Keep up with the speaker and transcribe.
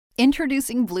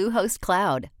Introducing Bluehost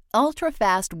Cloud,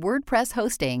 ultra-fast WordPress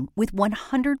hosting with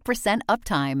 100%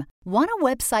 uptime. Want a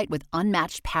website with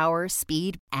unmatched power,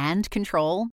 speed, and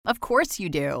control? Of course you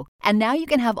do. And now you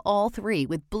can have all three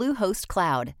with Bluehost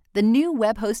Cloud, the new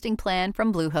web hosting plan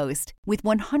from Bluehost. With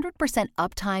 100%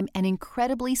 uptime and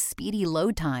incredibly speedy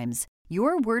load times,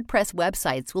 your WordPress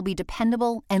websites will be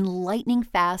dependable and lightning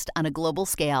fast on a global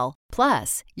scale.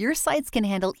 Plus, your sites can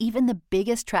handle even the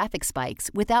biggest traffic spikes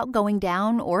without going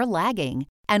down or lagging.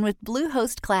 And with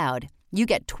Bluehost Cloud, you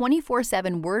get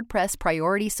 24/7 WordPress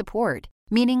priority support,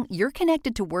 meaning you're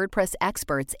connected to WordPress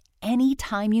experts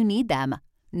anytime you need them.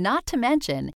 Not to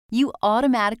mention, you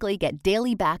automatically get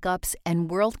daily backups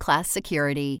and world-class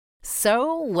security.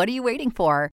 So, what are you waiting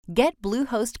for? Get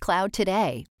Bluehost Cloud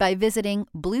today by visiting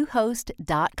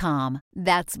Bluehost.com.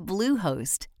 That's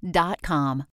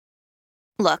Bluehost.com.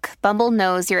 Look, Bumble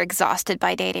knows you're exhausted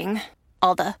by dating.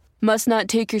 All the must not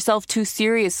take yourself too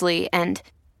seriously and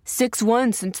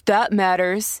 6'1" since that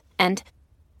matters. And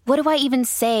what do I even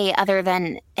say other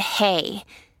than hey?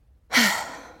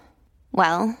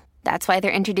 Well, that's why they're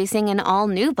introducing an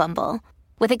all-new Bumble.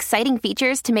 With exciting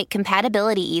features to make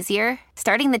compatibility easier,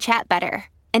 starting the chat better,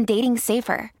 and dating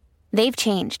safer. They've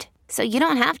changed, so you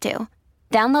don't have to.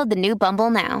 Download the new Bumble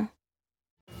now.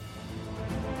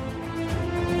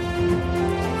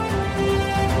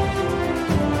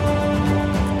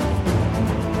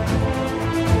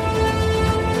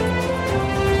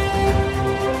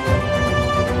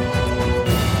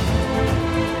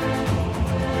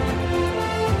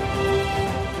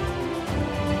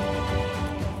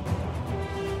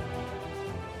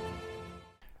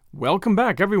 Welcome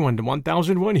back, everyone, to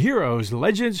 1001 Heroes,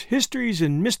 Legends, Histories,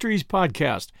 and Mysteries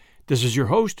podcast. This is your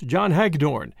host, John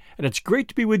Hagedorn, and it's great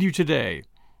to be with you today.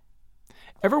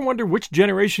 Ever wonder which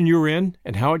generation you're in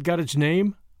and how it got its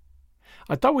name?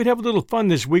 I thought we'd have a little fun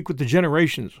this week with the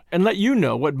generations and let you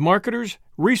know what marketers,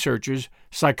 researchers,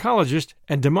 psychologists,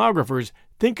 and demographers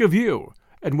think of you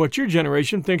and what your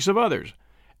generation thinks of others.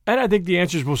 And I think the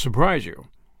answers will surprise you.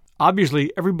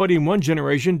 Obviously, everybody in one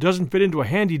generation doesn't fit into a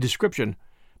handy description,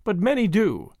 but many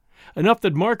do, enough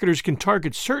that marketers can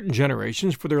target certain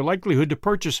generations for their likelihood to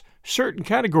purchase certain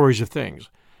categories of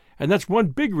things. And that's one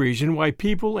big reason why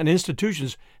people and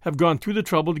institutions have gone through the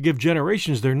trouble to give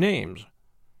generations their names.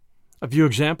 A few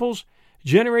examples: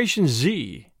 Generation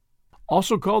Z,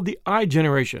 also called the I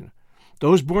generation,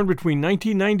 those born between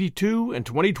 1992 and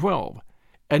 2012,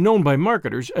 and known by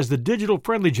marketers as the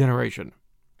digital-friendly generation.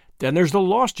 Then there's the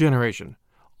Lost generation,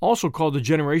 also called the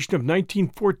generation of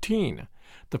 1914,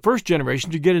 the first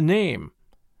generation to get a name.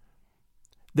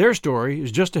 Their story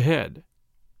is just ahead.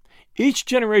 Each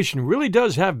generation really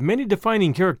does have many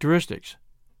defining characteristics.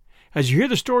 As you hear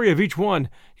the story of each one,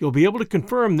 you'll be able to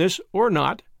confirm this or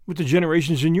not with the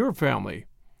generations in your family.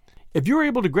 If you're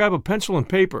able to grab a pencil and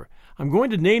paper, I'm going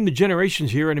to name the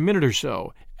generations here in a minute or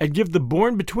so and give the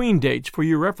born-between dates for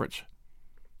your reference.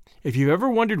 If you've ever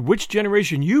wondered which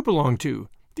generation you belong to,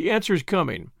 the answer is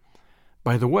coming.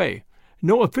 By the way,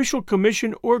 no official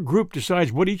commission or group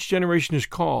decides what each generation is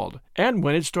called and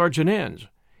when it starts and ends.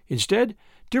 Instead,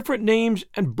 different names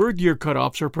and birth year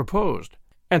cutoffs are proposed,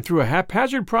 and through a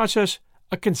haphazard process,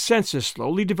 a consensus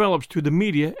slowly develops through the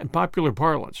media and popular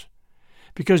parlance.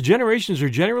 Because generations are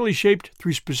generally shaped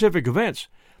through specific events,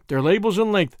 their labels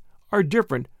and length are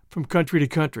different from country to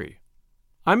country.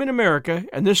 I'm in America,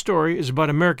 and this story is about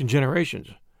American generations.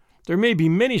 There may be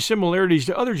many similarities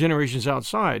to other generations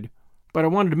outside, but I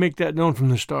wanted to make that known from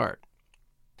the start.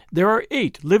 There are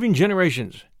 8 living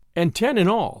generations, and 10 in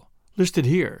all, listed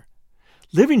here.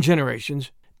 Living generations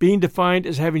being defined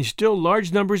as having still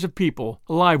large numbers of people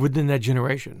alive within that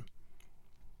generation.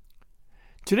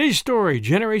 Today's story,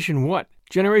 Generation What?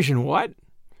 Generation What?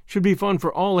 Should be fun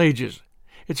for all ages.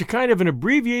 It's a kind of an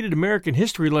abbreviated American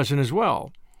history lesson as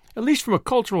well, at least from a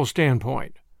cultural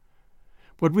standpoint.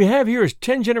 What we have here is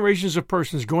 10 generations of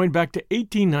persons going back to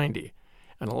 1890,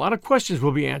 and a lot of questions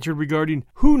will be answered regarding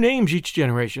who names each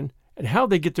generation and how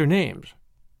they get their names.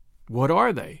 What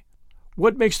are they?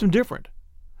 What makes them different?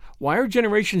 Why are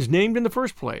generations named in the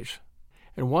first place?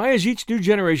 And why is each new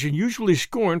generation usually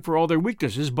scorned for all their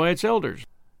weaknesses by its elders?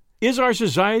 Is our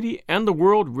society and the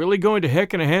world really going to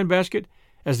heck in a handbasket,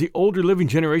 as the older living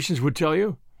generations would tell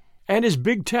you? And is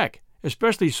big tech,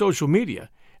 especially social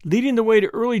media, leading the way to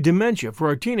early dementia for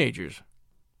our teenagers?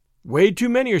 Way too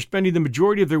many are spending the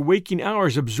majority of their waking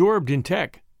hours absorbed in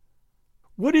tech.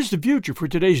 What is the future for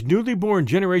today's newly born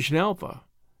Generation Alpha?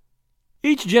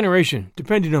 Each generation,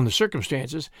 depending on the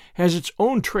circumstances, has its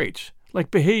own traits, like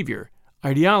behavior,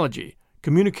 ideology,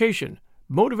 communication,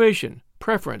 motivation,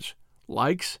 preference,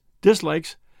 likes,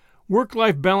 dislikes,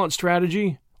 work-life balance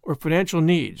strategy, or financial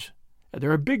needs, and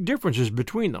there are big differences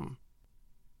between them.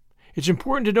 It's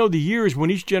important to know the years when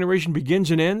each generation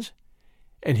begins and ends,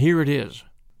 and here it is.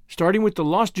 Starting with the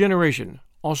Lost Generation,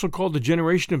 also called the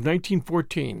generation of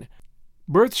 1914.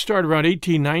 Births start around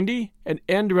 1890 and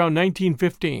end around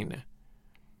 1915.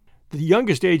 The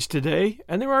youngest age today,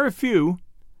 and there are a few,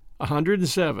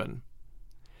 107.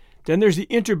 Then there's the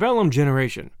Interbellum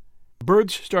generation.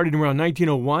 Births starting around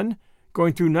 1901,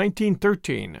 going through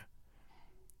 1913.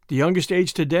 The youngest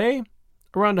age today,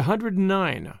 around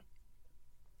 109.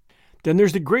 Then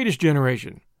there's the Greatest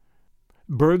Generation.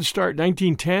 Births start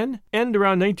 1910, end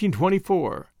around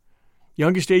 1924.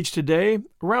 Youngest age today,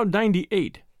 around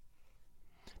 98.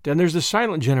 Then there's the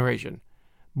Silent Generation.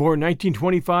 Born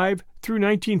 1925 through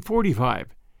 1945.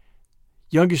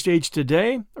 Youngest age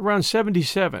today, around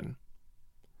 77.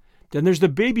 Then there's the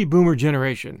Baby Boomer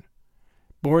generation.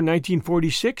 Born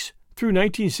 1946 through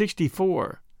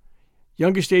 1964.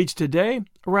 Youngest age today,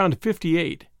 around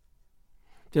 58.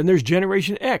 Then there's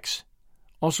Generation X,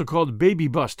 also called Baby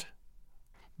Bust.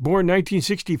 Born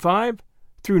 1965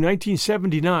 through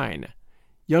 1979.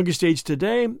 Youngest age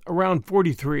today, around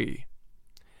 43.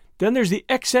 Then there's the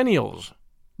Xennials,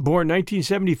 born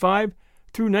 1975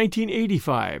 through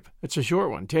 1985. That's a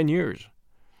short one, 10 years.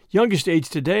 Youngest age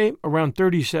today, around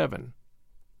 37.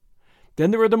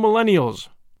 Then there are the Millennials,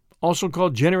 also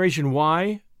called Generation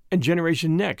Y and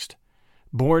Generation Next,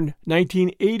 born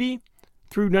 1980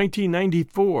 through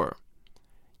 1994.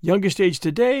 Youngest age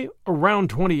today, around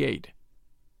 28.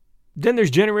 Then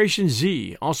there's Generation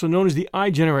Z, also known as the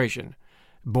I generation,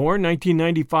 born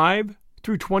 1995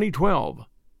 through 2012.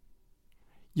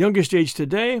 Youngest age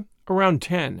today, around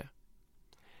 10.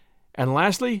 And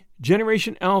lastly,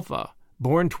 Generation Alpha,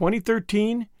 born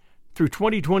 2013 through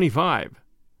 2025.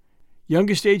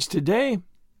 Youngest age today,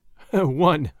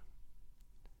 1.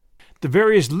 The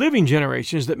various living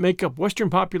generations that make up Western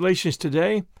populations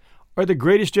today are the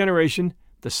Greatest Generation,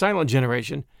 the Silent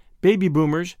Generation, Baby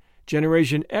Boomers,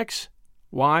 Generation X,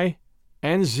 Y,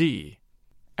 and Z,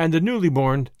 and the newly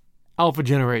born Alpha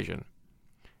Generation.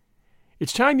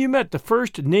 It's time you met the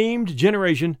first named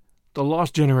generation, the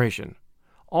Lost Generation,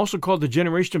 also called the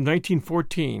generation of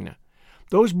 1914,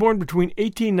 those born between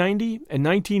 1890 and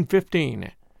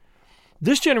 1915.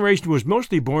 This generation was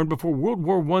mostly born before World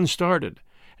War I started,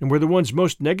 and were the ones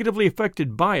most negatively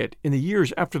affected by it in the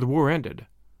years after the war ended.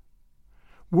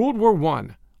 World War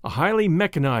I, a highly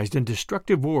mechanized and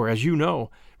destructive war, as you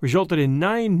know, resulted in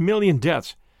 9 million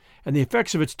deaths, and the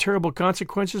effects of its terrible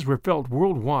consequences were felt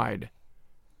worldwide.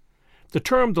 The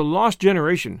term the Lost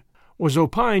Generation was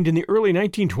opined in the early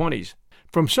 1920s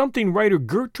from something writer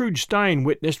Gertrude Stein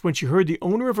witnessed when she heard the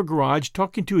owner of a garage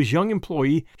talking to his young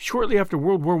employee shortly after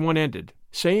World War I ended,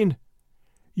 saying,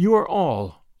 "You are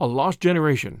all a lost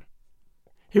generation."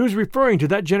 He was referring to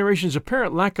that generation's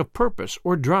apparent lack of purpose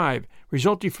or drive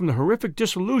resulting from the horrific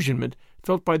disillusionment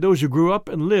felt by those who grew up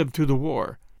and lived through the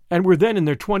war, and were then in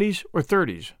their 20s or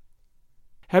 30s.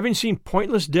 Having seen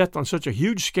pointless death on such a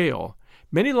huge scale,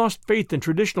 many lost faith in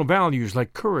traditional values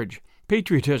like courage,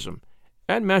 patriotism,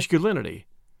 and masculinity.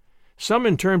 Some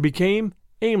in turn became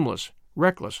aimless,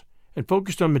 reckless, and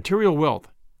focused on material wealth.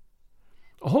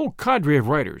 A whole cadre of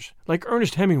writers, like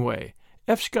Ernest Hemingway,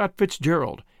 F. Scott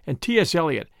Fitzgerald, and T.S.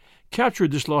 Eliot,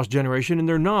 captured this lost generation in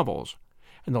their novels,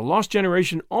 and the lost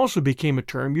generation also became a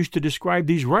term used to describe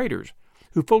these writers,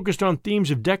 who focused on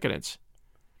themes of decadence.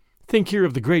 Think here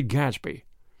of The Great Gatsby,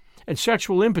 and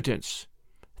sexual impotence.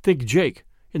 Think Jake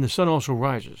in The Sun Also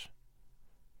Rises.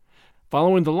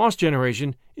 Following the Lost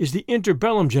Generation is the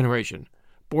Interbellum generation,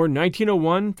 born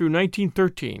 1901 through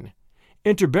 1913,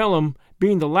 interbellum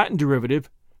being the Latin derivative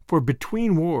for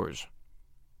between wars.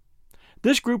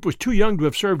 This group was too young to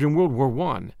have served in World War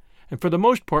I, and for the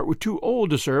most part were too old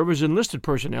to serve as enlisted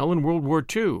personnel in World War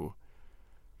II.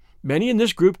 Many in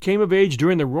this group came of age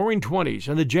during the Roaring Twenties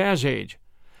and the Jazz Age,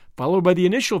 followed by the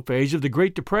initial phase of the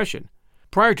Great Depression,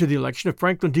 prior to the election of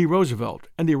Franklin D. Roosevelt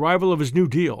and the arrival of his New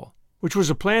Deal, which was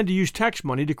a plan to use tax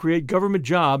money to create government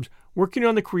jobs working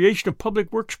on the creation of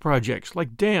public works projects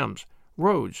like dams,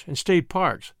 roads, and state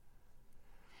parks.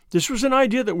 This was an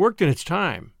idea that worked in its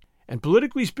time, and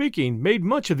politically speaking, made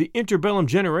much of the interbellum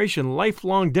generation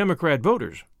lifelong Democrat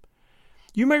voters.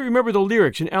 You may remember the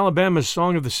lyrics in Alabama's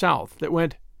Song of the South that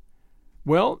went,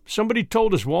 "Well, somebody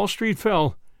told us Wall Street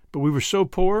fell, but we were so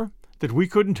poor that we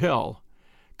couldn't tell.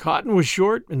 Cotton was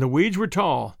short and the weeds were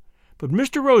tall, but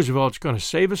Mr. Roosevelt's going to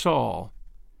save us all.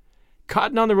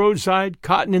 Cotton on the roadside,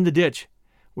 cotton in the ditch.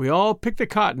 We all picked the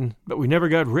cotton, but we never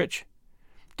got rich.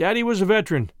 Daddy was a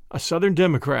veteran, a Southern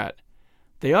Democrat.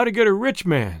 They ought to get a rich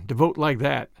man to vote like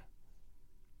that."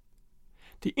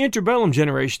 The interbellum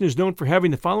generation is known for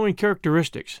having the following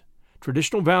characteristics: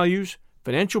 traditional values,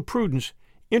 financial prudence,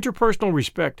 interpersonal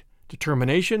respect,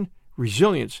 determination,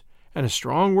 resilience, and a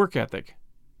strong work ethic.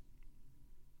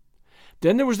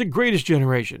 Then there was the greatest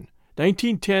generation,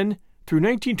 1910 through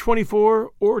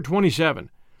 1924 or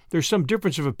 27. There's some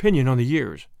difference of opinion on the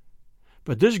years.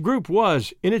 But this group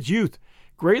was, in its youth,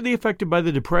 greatly affected by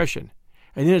the Depression,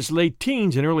 and in its late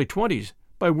teens and early 20s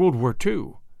by World War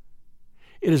II.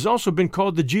 It has also been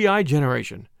called the GI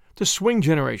generation, the swing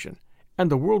generation, and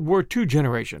the World War II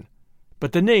generation.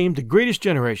 But the name, the greatest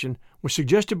generation, was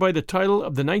suggested by the title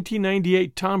of the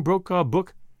 1998 Tom Brokaw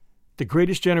book, The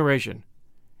Greatest Generation,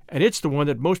 and it's the one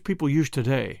that most people use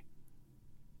today.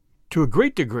 To a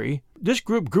great degree, this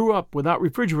group grew up without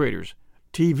refrigerators,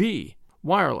 TV,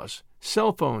 wireless,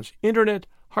 cell phones, internet,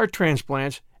 heart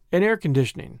transplants, and air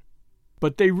conditioning.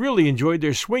 But they really enjoyed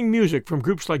their swing music from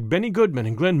groups like Benny Goodman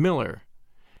and Glenn Miller.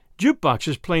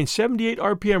 Jukeboxes playing 78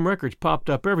 RPM records popped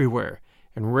up everywhere,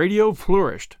 and radio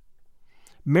flourished.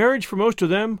 Marriage for most of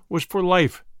them was for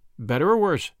life, better or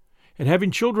worse, and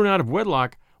having children out of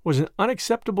wedlock was an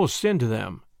unacceptable sin to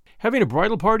them. Having a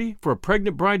bridal party for a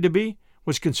pregnant bride-to-be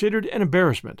was considered an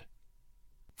embarrassment.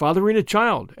 Fathering a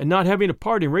child and not having a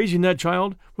part in raising that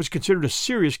child was considered a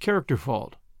serious character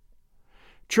fault.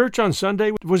 Church on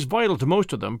Sunday was vital to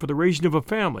most of them for the raising of a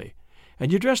family,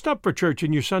 and you dressed up for church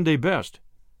in your Sunday best.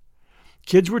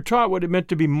 Kids were taught what it meant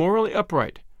to be morally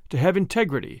upright, to have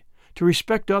integrity, to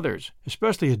respect others,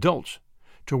 especially adults,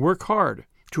 to work hard,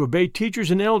 to obey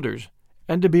teachers and elders,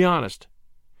 and to be honest.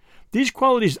 These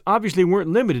qualities obviously weren't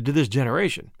limited to this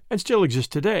generation, and still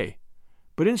exist today,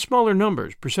 but in smaller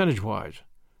numbers, percentage-wise.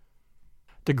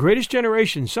 The greatest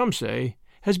generation, some say,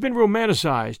 has been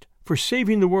romanticized for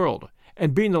saving the world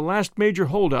and being the last major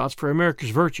holdouts for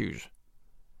America's virtues.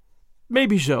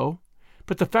 Maybe so,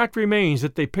 but the fact remains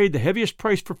that they paid the heaviest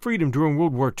price for freedom during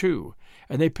World War II,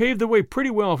 and they paved the way pretty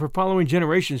well for following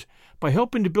generations by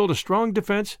helping to build a strong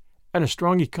defense and a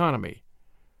strong economy.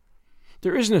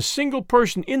 There isn't a single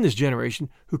person in this generation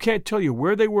who can't tell you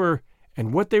where they were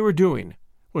and what they were doing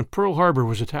when Pearl Harbor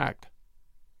was attacked.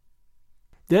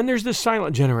 Then there's the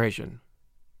silent generation.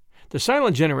 The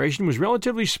silent generation was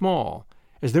relatively small,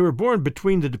 as they were born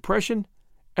between the Depression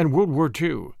and World War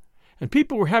II, and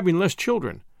people were having less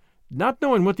children, not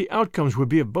knowing what the outcomes would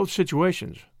be of both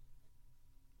situations.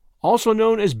 Also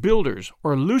known as builders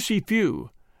or laissez-faire,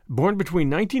 born between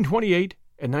 1928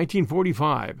 and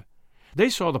 1945, they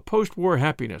saw the post-war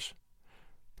happiness.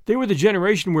 They were the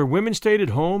generation where women stayed at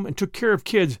home and took care of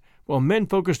kids while men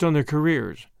focused on their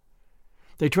careers.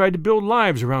 They tried to build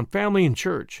lives around family and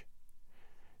church.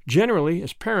 Generally,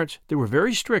 as parents, they were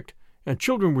very strict, and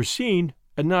children were seen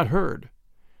and not heard.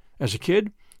 As a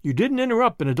kid, you didn't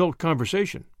interrupt an adult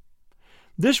conversation.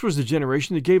 This was the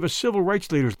generation that gave us civil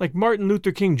rights leaders like Martin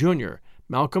Luther King Jr.,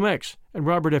 Malcolm X, and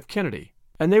Robert F. Kennedy,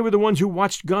 and they were the ones who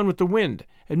watched Gone with the Wind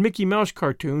and Mickey Mouse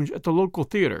cartoons at the local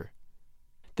theater.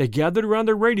 They gathered around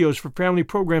their radios for family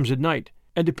programs at night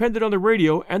and depended on the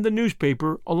radio and the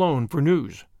newspaper alone for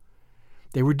news.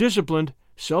 They were disciplined,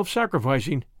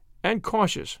 self-sacrificing, and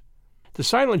cautious. The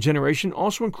silent generation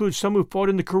also includes some who fought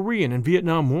in the Korean and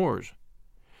Vietnam Wars.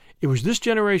 It was this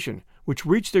generation, which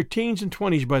reached their teens and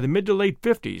 20s by the mid to late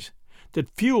 50s, that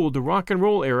fueled the rock and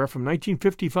roll era from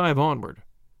 1955 onward.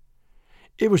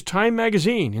 It was Time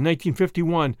magazine in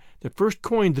 1951 that first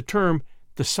coined the term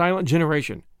the silent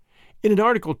generation, in an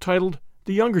article titled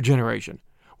The Younger Generation,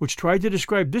 which tried to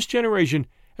describe this generation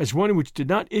as one which did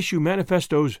not issue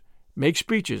manifestos, make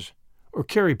speeches, or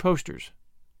carry posters.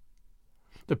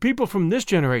 The people from this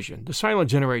generation, the silent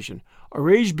generation, are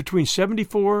aged between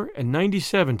 74 and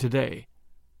 97 today.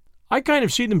 I kind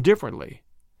of see them differently.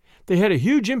 They had a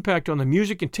huge impact on the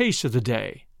music and tastes of the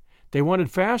day. They wanted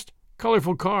fast,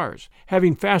 colorful cars,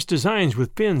 having fast designs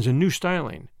with fins and new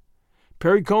styling.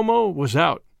 Perry Como was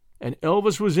out, and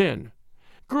Elvis was in.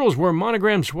 Girls wore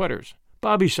monogram sweaters,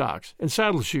 bobby socks, and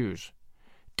saddle shoes.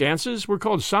 Dances were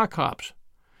called sock hops.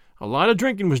 A lot of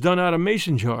drinking was done out of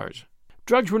mason jars.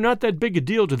 Drugs were not that big a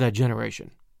deal to that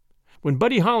generation. When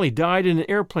Buddy Holly died in an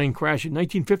airplane crash in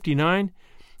 1959,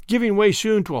 giving way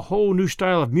soon to a whole new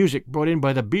style of music brought in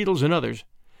by the Beatles and others,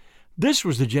 this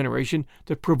was the generation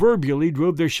that proverbially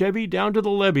drove their Chevy down to the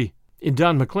levee, in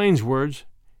Don McLean's words,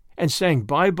 and sang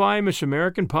Bye-Bye Miss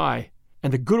American Pie,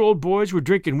 and the good old boys were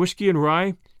drinking whiskey and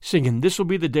rye, singing This'll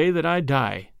Be the Day That I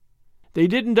Die. They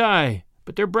didn't die,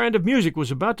 but their brand of music was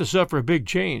about to suffer a big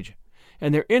change,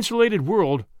 and their insulated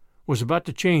world was about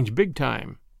to change big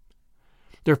time.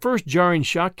 Their first jarring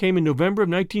shock came in November of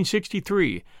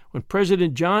 1963, when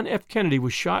President John F. Kennedy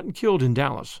was shot and killed in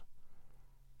Dallas.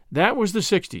 That was the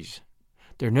 60s.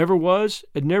 There never was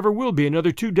and never will be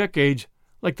another 2 decades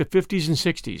like the 50s and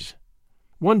 60s.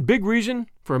 One big reason,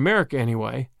 for America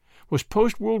anyway, was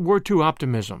post-World War II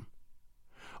optimism.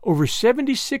 Over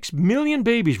 76 million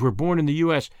babies were born in the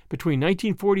U.S. between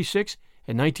 1946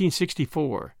 and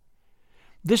 1964.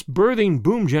 This birthing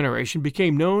boom generation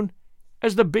became known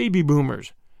as the baby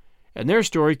boomers, and their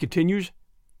story continues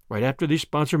right after these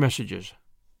sponsor messages.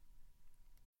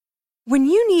 When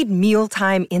you need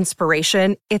mealtime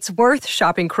inspiration, it's worth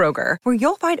shopping Kroger, where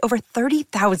you'll find over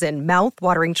 30,000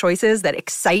 mouth-watering choices that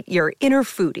excite your inner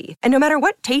foodie. And no matter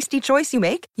what tasty choice you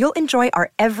make, you'll enjoy our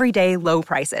everyday low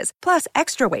prices, plus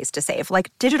extra ways to save,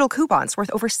 like digital coupons worth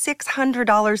over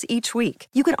 $600 each week.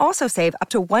 You can also save up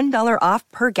to $1 off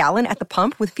per gallon at the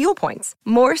pump with fuel points.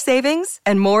 More savings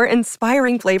and more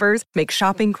inspiring flavors make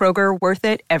shopping Kroger worth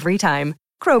it every time.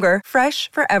 Kroger, fresh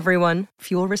for everyone.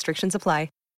 Fuel restrictions apply.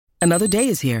 Another day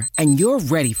is here, and you're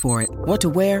ready for it. What to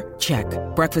wear? Check.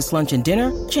 Breakfast, lunch, and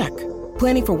dinner? Check.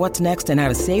 Planning for what's next and how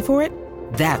to save for it?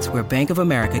 That's where Bank of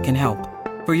America can help.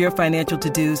 For your financial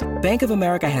to-dos, Bank of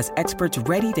America has experts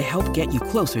ready to help get you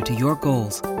closer to your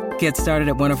goals. Get started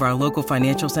at one of our local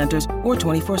financial centers or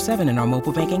 24/7 in our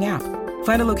mobile banking app.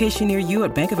 Find a location near you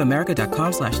at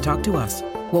bankofamerica.com/talktous.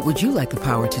 What would you like the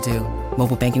power to do?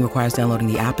 Mobile banking requires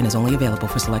downloading the app and is only available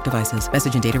for select devices.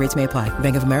 Message and data rates may apply.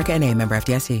 Bank of America N.A., member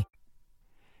FDIC.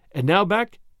 And now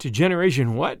back to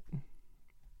Generation What?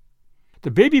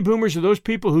 The baby boomers are those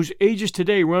people whose ages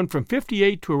today run from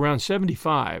 58 to around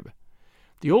 75.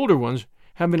 The older ones,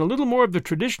 having a little more of the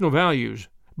traditional values,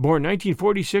 born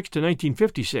 1946 to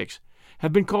 1956,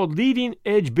 have been called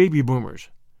leading-edge baby boomers.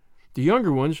 The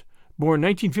younger ones, born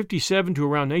 1957 to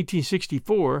around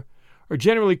 1964, are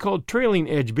generally called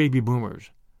trailing-edge baby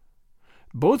boomers.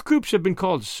 Both groups have been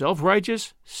called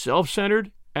self-righteous,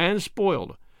 self-centered, and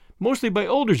spoiled, mostly by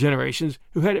older generations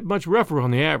who had it much rougher on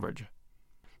the average.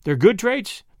 Their good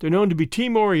traits, they're known to be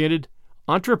team-oriented,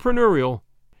 entrepreneurial,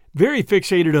 very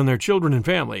fixated on their children and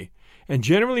family, and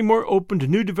generally more open to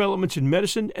new developments in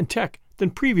medicine and tech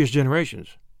than previous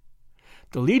generations.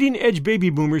 The leading-edge baby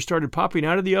boomers started popping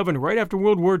out of the oven right after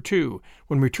World War II,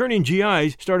 when returning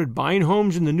GIs started buying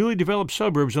homes in the newly developed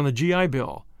suburbs on the GI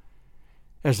Bill.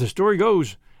 As the story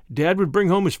goes, Dad would bring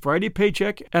home his Friday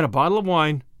paycheck and a bottle of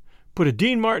wine, put a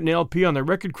Dean Martin LP on the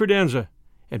record credenza,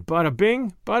 and bada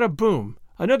bing, bada boom,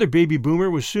 another baby boomer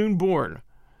was soon born.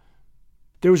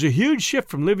 There was a huge shift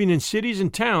from living in cities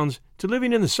and towns to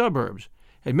living in the suburbs,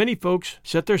 and many folks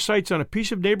set their sights on a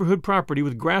piece of neighborhood property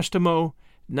with grass to mow,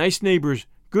 nice neighbors,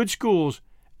 good schools,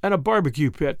 and a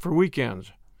barbecue pit for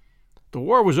weekends. The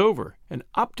war was over, and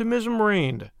optimism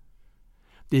reigned.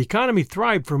 The economy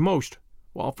thrived for most,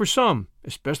 while for some,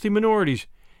 especially minorities,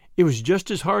 it was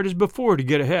just as hard as before to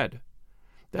get ahead.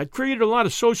 That created a lot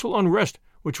of social unrest,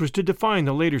 which was to define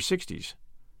the later 60s.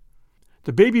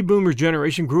 The baby boomers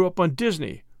generation grew up on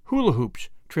Disney, hula hoops,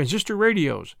 transistor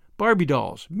radios, Barbie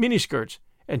dolls, miniskirts,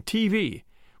 and TV,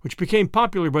 which became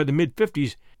popular by the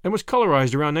mid-50s and was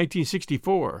colorized around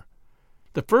 1964.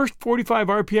 The first 45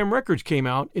 RPM records came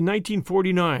out in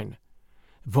 1949.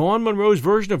 Vaughn Monroe's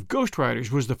version of Ghost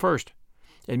Riders was the first,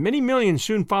 and many millions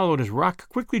soon followed as rock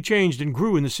quickly changed and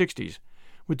grew in the 60s,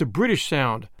 with the British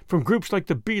sound from groups like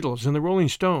the Beatles and the Rolling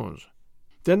Stones.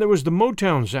 Then there was the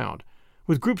Motown sound,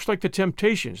 with groups like the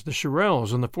Temptations, the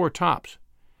Shirelles, and the Four Tops.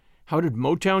 How did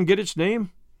Motown get its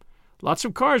name? Lots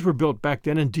of cars were built back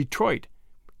then in Detroit.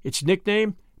 Its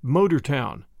nickname,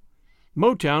 Motortown.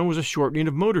 Motown was a shortening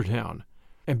of Motortown,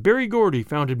 and Berry Gordy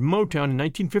founded Motown in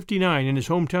 1959 in his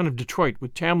hometown of Detroit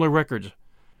with Tamla Records.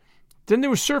 Then there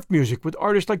was surf music with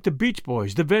artists like the Beach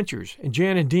Boys, the Ventures, and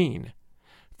Jan and Dean.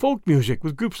 Folk music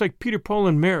with groups like Peter, Paul,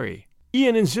 and Mary,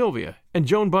 Ian and Sylvia, and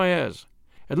Joan Baez.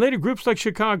 And later groups like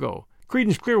Chicago,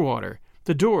 Creedence Clearwater,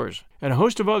 The Doors, and a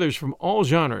host of others from all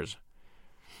genres.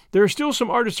 There are still some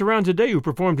artists around today who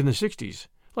performed in the 60s,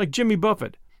 like Jimmy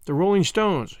Buffett, the Rolling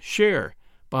Stones, Cher,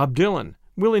 Bob Dylan,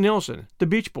 Willie Nelson, the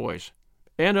Beach Boys,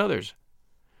 and others.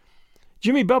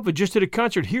 Jimmy Buffett just did a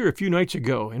concert here a few nights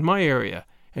ago in my area,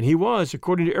 and he was,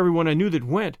 according to everyone I knew that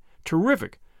went,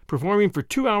 terrific, performing for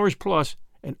 2 hours plus,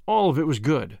 and all of it was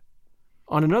good.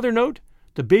 On another note,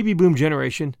 the baby boom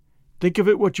generation, think of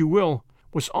it what you will,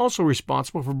 was also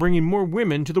responsible for bringing more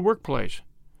women to the workplace.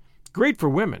 Great for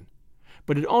women,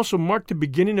 but it also marked the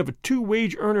beginning of a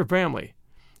two-wage earner family,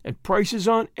 and prices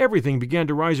on everything began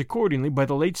to rise accordingly by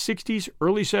the late 60s,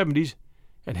 early 70s,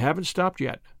 and haven't stopped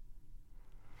yet.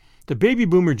 The baby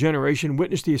boomer generation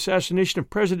witnessed the assassination of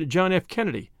President John F.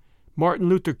 Kennedy, Martin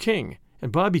Luther King,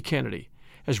 and Bobby Kennedy,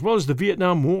 as well as the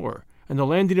Vietnam War and the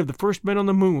landing of the first men on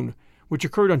the moon, which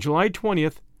occurred on July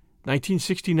 20th,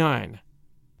 1969.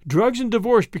 Drugs and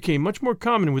divorce became much more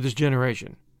common with this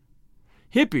generation.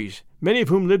 Hippies, many of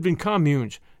whom lived in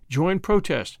communes, joined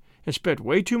protests and spent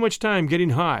way too much time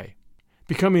getting high,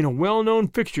 becoming a well-known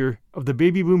fixture of the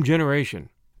baby boom generation.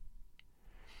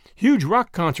 Huge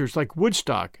rock concerts like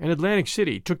Woodstock and Atlantic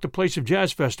City took the place of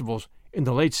jazz festivals in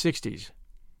the late 60s.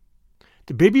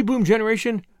 The baby boom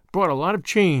generation brought a lot of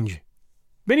change.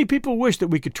 Many people wish that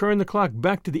we could turn the clock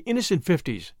back to the innocent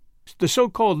 50s, the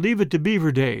so-called Leave It to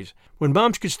Beaver days, when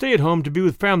moms could stay at home to be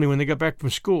with family when they got back from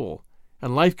school,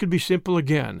 and life could be simple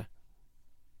again.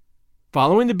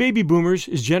 Following the baby boomers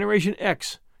is Generation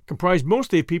X, comprised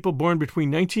mostly of people born between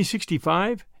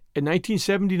 1965 and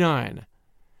 1979.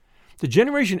 The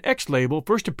Generation X label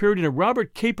first appeared in a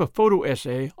Robert Capa photo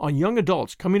essay on young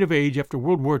adults coming of age after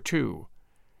World War II.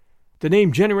 The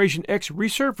name Generation X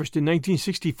resurfaced in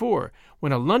 1964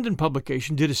 when a London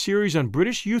publication did a series on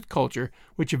British youth culture,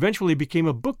 which eventually became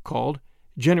a book called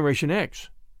Generation X.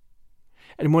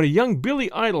 And when a young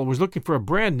Billy Idol was looking for a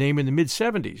brand name in the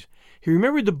mid-70s, he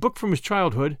remembered the book from his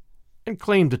childhood and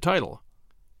claimed the title.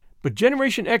 But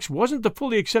Generation X wasn't the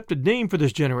fully accepted name for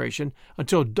this generation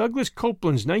until Douglas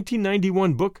Copeland's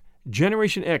 1991 book,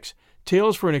 Generation X,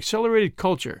 Tales for an Accelerated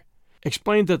Culture,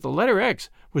 explained that the letter X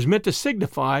was meant to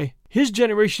signify his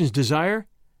generation's desire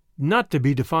not to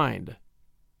be defined.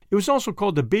 It was also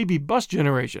called the baby bust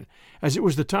generation, as it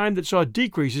was the time that saw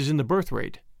decreases in the birth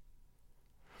rate.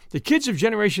 The kids of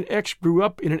Generation X grew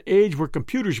up in an age where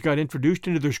computers got introduced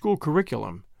into their school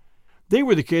curriculum. They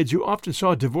were the kids who often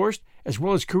saw divorced as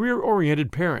well as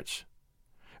career-oriented parents.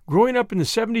 Growing up in the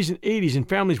 70s and 80s in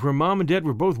families where mom and dad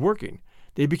were both working,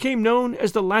 they became known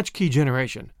as the latchkey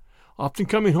generation, often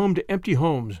coming home to empty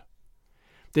homes.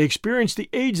 They experienced the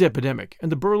AIDS epidemic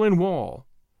and the Berlin Wall.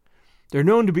 They're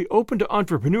known to be open to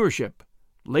entrepreneurship,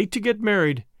 late to get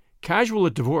married, casual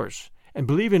at divorce, and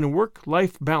believe in a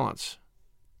work-life balance.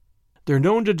 They're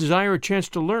known to desire a chance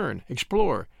to learn,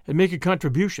 explore, and make a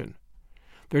contribution.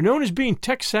 They're known as being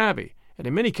tech-savvy, and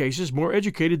in many cases more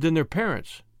educated than their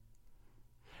parents.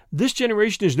 This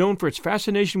generation is known for its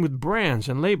fascination with brands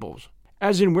and labels,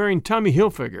 as in wearing Tommy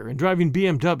Hilfiger and driving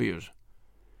BMWs.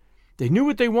 They knew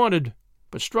what they wanted,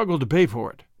 but struggled to pay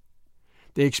for it.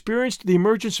 They experienced the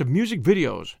emergence of music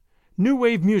videos, new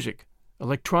wave music,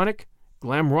 electronic,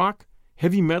 glam rock,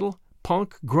 heavy metal,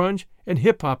 punk, grunge, and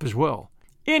hip-hop as well.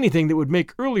 Anything that would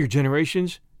make earlier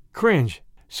generations cringe,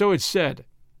 so it's said.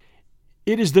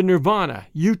 It is the Nirvana,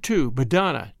 U2,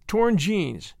 Madonna, Torn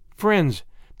Jeans, Friends,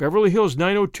 Beverly Hills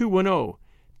 90210,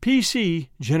 PC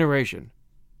generation.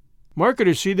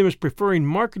 Marketers see them as preferring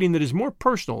marketing that is more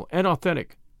personal and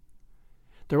authentic.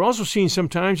 They're also seen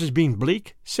sometimes as being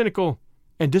bleak, cynical,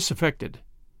 and disaffected.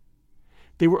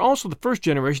 They were also the first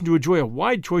generation to enjoy a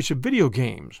wide choice of video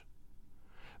games.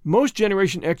 Most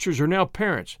Generation Xers are now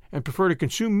parents and prefer to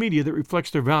consume media that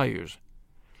reflects their values.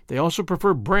 They also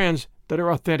prefer brands that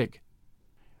are authentic.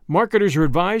 Marketers are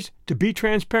advised to be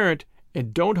transparent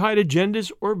and don't hide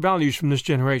agendas or values from this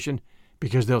generation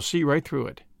because they'll see right through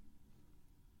it.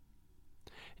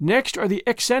 Next are the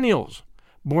Xennials,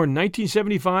 born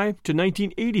 1975 to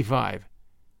 1985.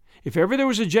 If ever there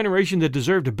was a generation that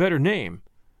deserved a better name,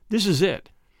 this is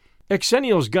it.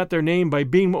 Xennials got their name by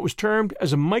being what was termed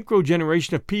as a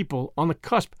micro-generation of people on the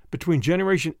cusp between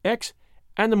Generation X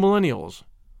and the Millennials.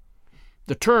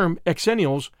 The term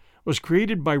Xennials was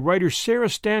created by writer Sarah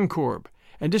Stankorb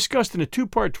and discussed in a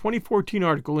two-part 2014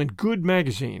 article in Good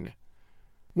magazine.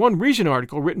 One recent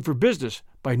article written for Business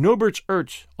by Noberts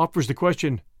Ertz offers the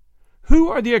question, who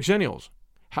are the Xennials,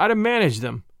 how to manage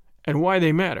them, and why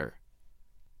they matter?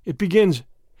 It begins,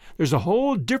 there's a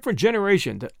whole different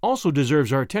generation that also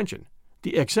deserves our attention,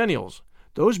 the Xennials,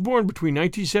 those born between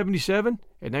 1977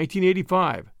 and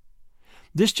 1985.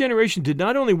 This generation did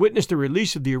not only witness the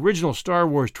release of the original Star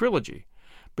Wars trilogy,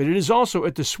 but it is also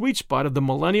at the sweet spot of the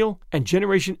Millennial and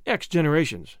Generation X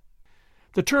generations.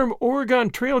 The term Oregon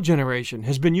Trail generation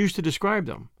has been used to describe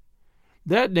them,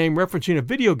 that name referencing a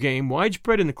video game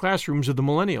widespread in the classrooms of the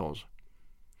Millennials.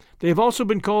 They have also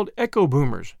been called Echo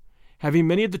Boomers, having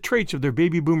many of the traits of their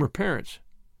baby boomer parents,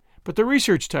 but the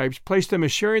research types place them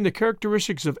as sharing the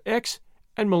characteristics of X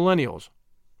and Millennials.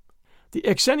 The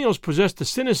Xennials possess the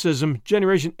cynicism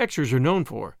Generation Xers are known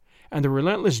for, and the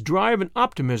relentless drive and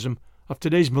optimism of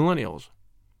today's Millennials.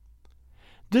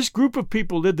 This group of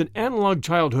people lived an analog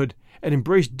childhood and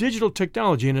embraced digital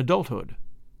technology in adulthood.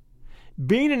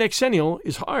 Being an Xennial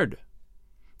is hard.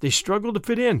 They struggle to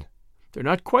fit in. They're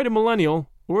not quite a Millennial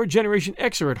or a Generation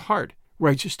Xer at heart,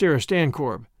 writes Sarah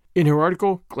Stankorb in her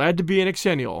article, Glad to be an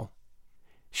Xennial.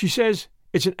 She says,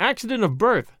 it's an accident of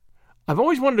birth. I've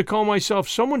always wanted to call myself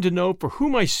someone to know for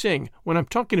whom I sing when I'm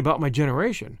talking about my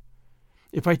generation.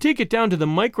 If I take it down to the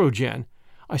microgen,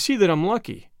 I see that I'm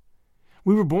lucky.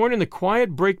 We were born in the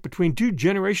quiet break between two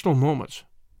generational moments,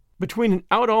 between an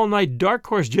out-all-night dark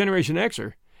horse Generation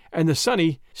Xer and the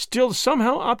sunny, still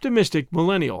somehow optimistic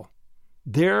millennial.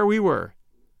 There we were.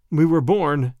 We were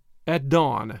born at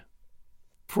dawn.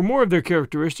 For more of their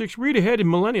characteristics, read ahead in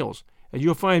Millennials, and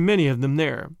you'll find many of them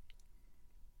there.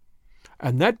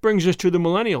 And that brings us to the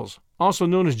Millennials, also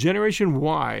known as Generation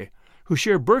Y, who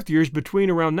share birth years between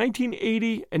around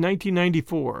 1980 and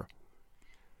 1994.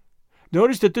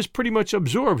 Notice that this pretty much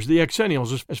absorbs the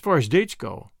Xennials as far as dates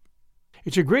go.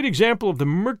 It's a great example of the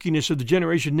murkiness of the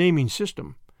generation naming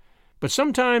system. But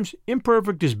sometimes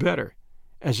imperfect is better,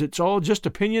 as it's all just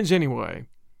opinions anyway.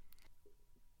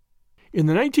 In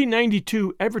the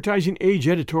 1992 Advertising Age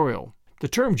editorial, the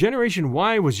term Generation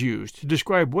Y was used to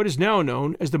describe what is now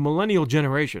known as the Millennial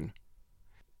generation.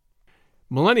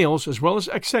 Millennials, as well as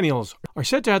Xennials, are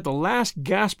said to have the last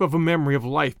gasp of a memory of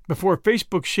life before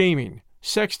Facebook shaming,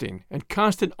 sexting, and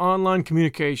constant online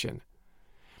communication.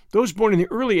 Those born in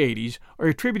the early 80s are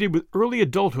attributed with early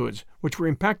adulthoods, which were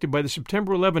impacted by the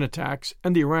September 11 attacks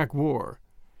and the Iraq War.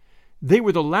 They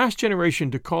were the last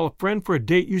generation to call a friend for a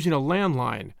date using a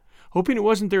landline, hoping it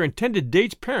wasn't their intended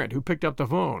date's parent who picked up the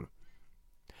phone.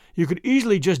 You could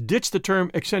easily just ditch the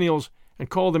term Xennials and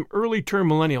call them early-term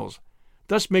millennials,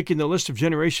 thus making the list of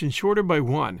generations shorter by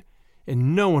one,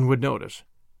 and no one would notice.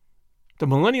 The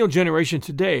millennial generation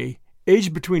today,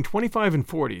 aged between 25 and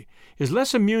 40, is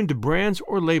less immune to brands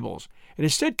or labels, and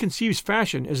instead conceives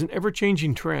fashion as an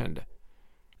ever-changing trend.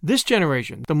 This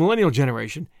generation, the millennial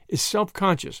generation, is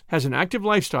self-conscious, has an active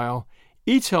lifestyle,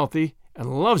 eats healthy,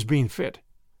 and loves being fit.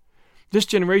 This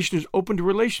generation is open to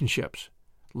relationships,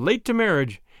 late to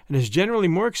marriage, and is generally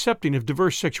more accepting of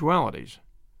diverse sexualities.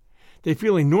 They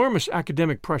feel enormous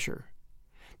academic pressure.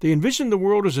 They envision the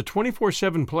world as a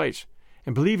 24/7 place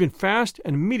and believe in fast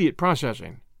and immediate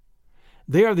processing.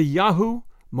 They are the Yahoo,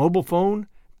 mobile phone,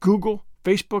 Google,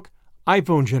 Facebook,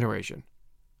 iPhone generation.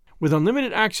 With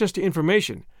unlimited access to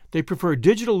information, they prefer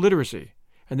digital literacy,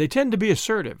 and they tend to be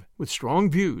assertive, with strong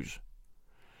views.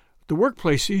 The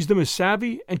workplace sees them as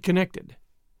savvy and connected.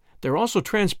 They're also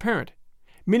transparent,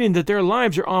 meaning that their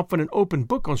lives are often an open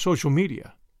book on social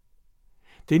media.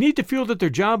 They need to feel that their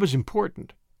job is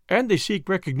important, and they seek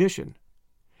recognition.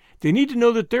 They need to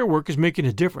know that their work is making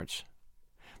a difference.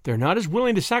 They're not as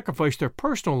willing to sacrifice their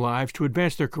personal lives to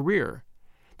advance their career.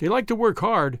 They like to work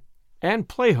hard and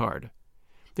play hard.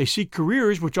 They seek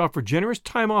careers which offer generous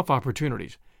time-off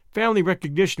opportunities, family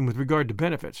recognition with regard to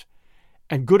benefits,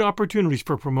 and good opportunities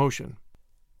for promotion.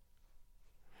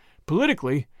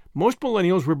 Politically, most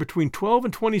millennials were between 12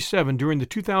 and 27 during the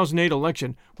 2008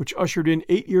 election, which ushered in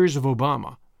 8 years of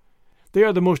Obama. They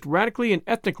are the most radically and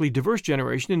ethnically diverse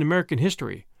generation in American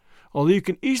history, although you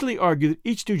can easily argue that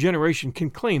each new generation can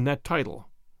claim that title.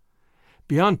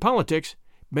 Beyond politics,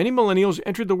 many millennials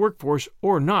entered the workforce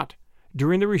or not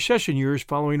during the recession years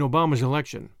following Obama's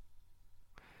election.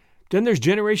 Then there's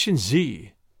Generation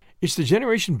Z. It's the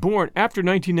generation born after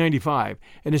 1995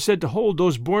 and is said to hold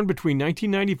those born between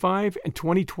 1995 and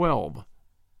 2012.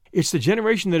 It's the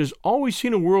generation that has always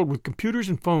seen a world with computers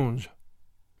and phones.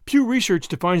 Pew Research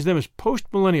defines them as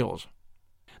post-millennials.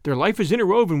 Their life is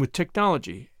interwoven with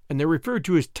technology, and they're referred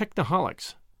to as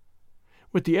technoholics.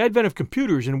 With the advent of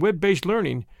computers and web-based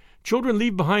learning, children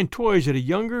leave behind toys at a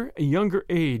younger and younger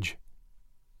age.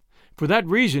 For that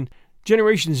reason,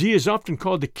 Generation Z is often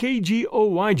called the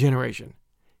KGOY generation,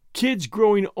 kids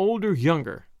growing older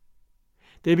younger.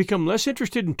 They become less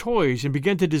interested in toys and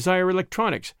begin to desire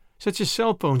electronics, such as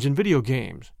cell phones and video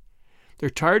games. They're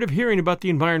tired of hearing about the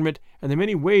environment and the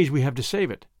many ways we have to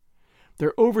save it.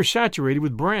 They're oversaturated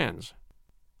with brands.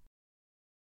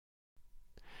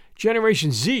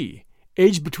 Generation Z,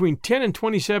 aged between 10 and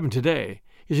 27 today,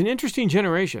 is an interesting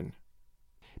generation.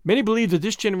 Many believe that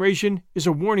this generation is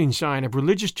a warning sign of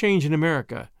religious change in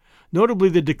America, notably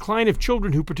the decline of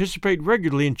children who participate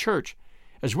regularly in church,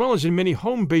 as well as in many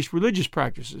home-based religious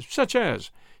practices, such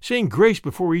as saying grace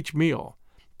before each meal,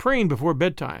 praying before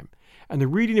bedtime, and the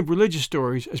reading of religious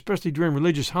stories, especially during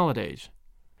religious holidays.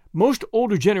 Most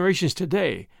older generations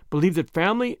today believe that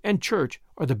family and church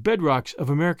are the bedrocks of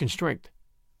American strength.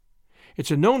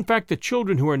 It's a known fact that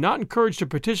children who are not encouraged to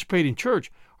participate in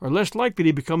church are less likely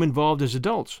to become involved as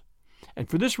adults. And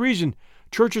for this reason,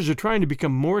 churches are trying to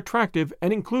become more attractive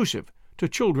and inclusive to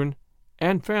children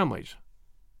and families.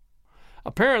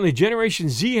 Apparently, Generation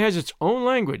Z has its own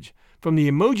language, from the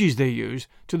emojis they use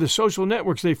to the social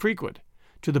networks they frequent,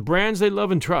 to the brands they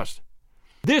love and trust.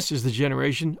 This is the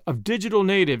generation of digital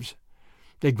natives.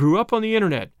 They grew up on the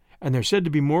internet, and they're said to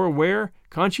be more aware,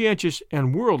 conscientious,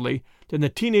 and worldly than the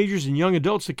teenagers and young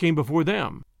adults that came before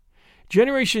them.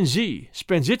 Generation Z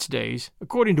spends its days,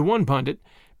 according to one pundit,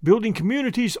 building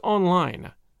communities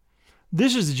online.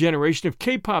 This is the generation of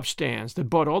K-pop stans that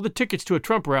bought all the tickets to a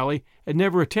Trump rally and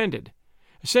never attended,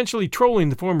 essentially trolling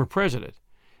the former president,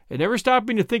 and never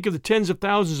stopping to think of the tens of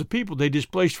thousands of people they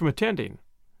displaced from attending.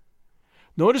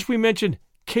 Notice we mentioned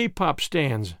K-pop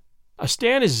stans. A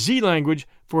stan is Z language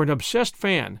for an obsessed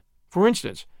fan. For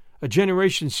instance, a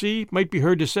Generation C might be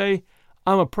heard to say,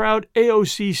 "I'm a proud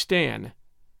AOC stan."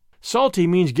 Salty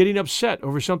means getting upset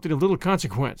over something of little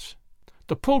consequence.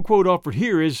 The pull quote offered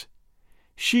here is,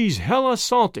 "She's hella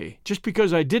salty just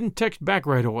because I didn't text back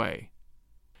right away."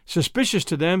 Suspicious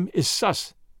to them is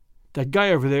sus. That guy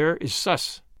over there is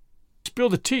sus. Spill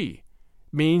the tea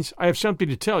means I have something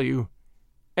to tell you,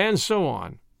 and so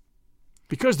on.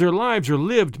 Because their lives are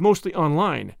lived mostly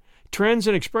online, trends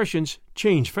and expressions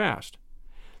change fast.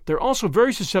 They're also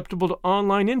very susceptible to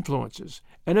online influences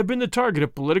and have been the target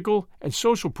of political and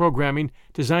social programming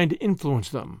designed to influence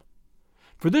them.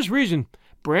 For this reason,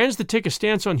 brands that take a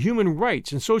stance on human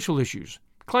rights and social issues,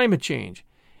 climate change,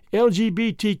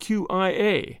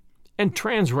 LGBTQIA, and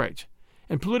trans rights,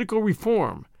 and political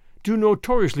reform do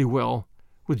notoriously well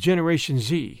with Generation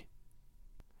Z.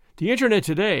 The Internet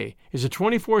today is a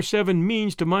 24/7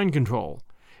 means to mind control,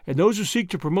 and those who seek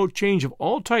to promote change of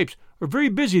all types are very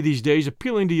busy these days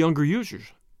appealing to younger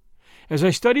users. As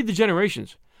I studied the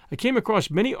generations, I came across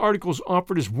many articles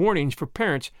offered as warnings for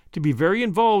parents to be very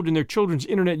involved in their children's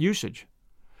Internet usage.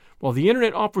 While the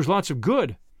Internet offers lots of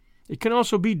good, it can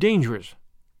also be dangerous.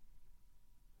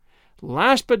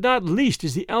 Last but not least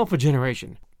is the Alpha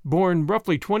generation, born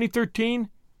roughly 2013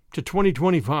 to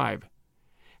 2025.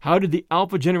 How did the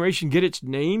Alpha generation get its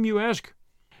name, you ask?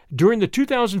 During the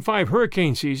 2005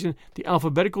 hurricane season, the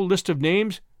alphabetical list of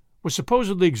names was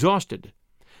supposedly exhausted,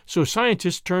 so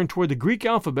scientists turned toward the Greek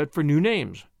alphabet for new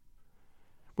names.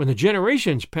 When the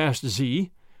generations passed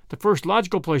Z, the first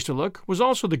logical place to look was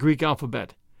also the Greek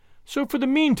alphabet. So for the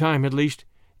meantime, at least,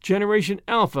 Generation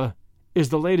Alpha is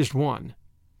the latest one.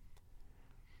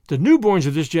 The newborns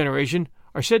of this generation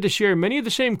are said to share many of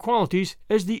the same qualities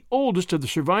as the oldest of the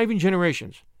surviving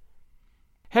generations.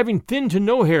 Having thin to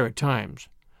no hair at times,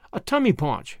 a tummy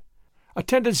paunch, a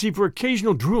tendency for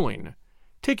occasional drooling,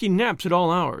 taking naps at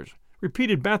all hours,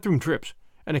 repeated bathroom trips,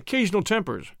 and occasional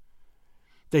tempers.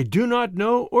 They do not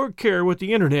know or care what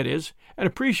the Internet is and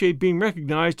appreciate being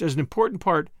recognized as an important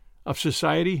part of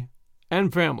society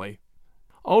and family.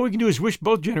 All we can do is wish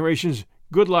both generations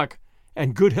good luck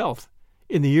and good health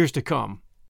in the years to come.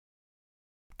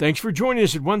 Thanks for joining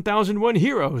us at 1001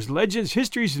 Heroes, Legends,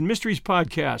 Histories, and Mysteries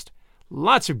podcast.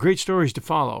 Lots of great stories to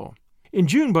follow. In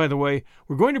June, by the way,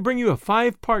 we're going to bring you a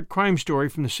 5-part crime story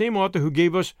from the same author who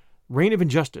gave us Reign of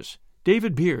Injustice,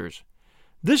 David Beers.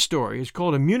 This story is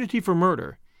called Immunity for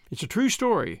Murder. It's a true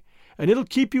story, and it'll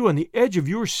keep you on the edge of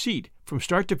your seat from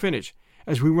start to finish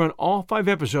as we run all 5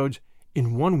 episodes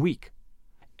in 1 week.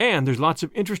 And there's lots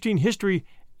of interesting history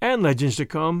and legends to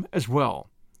come as well.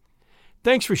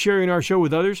 Thanks for sharing our show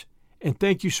with others, and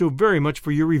thank you so very much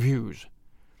for your reviews.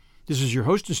 This is your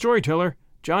host and storyteller,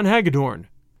 John Hagedorn.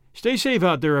 Stay safe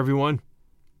out there, everyone,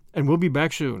 and we'll be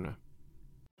back soon.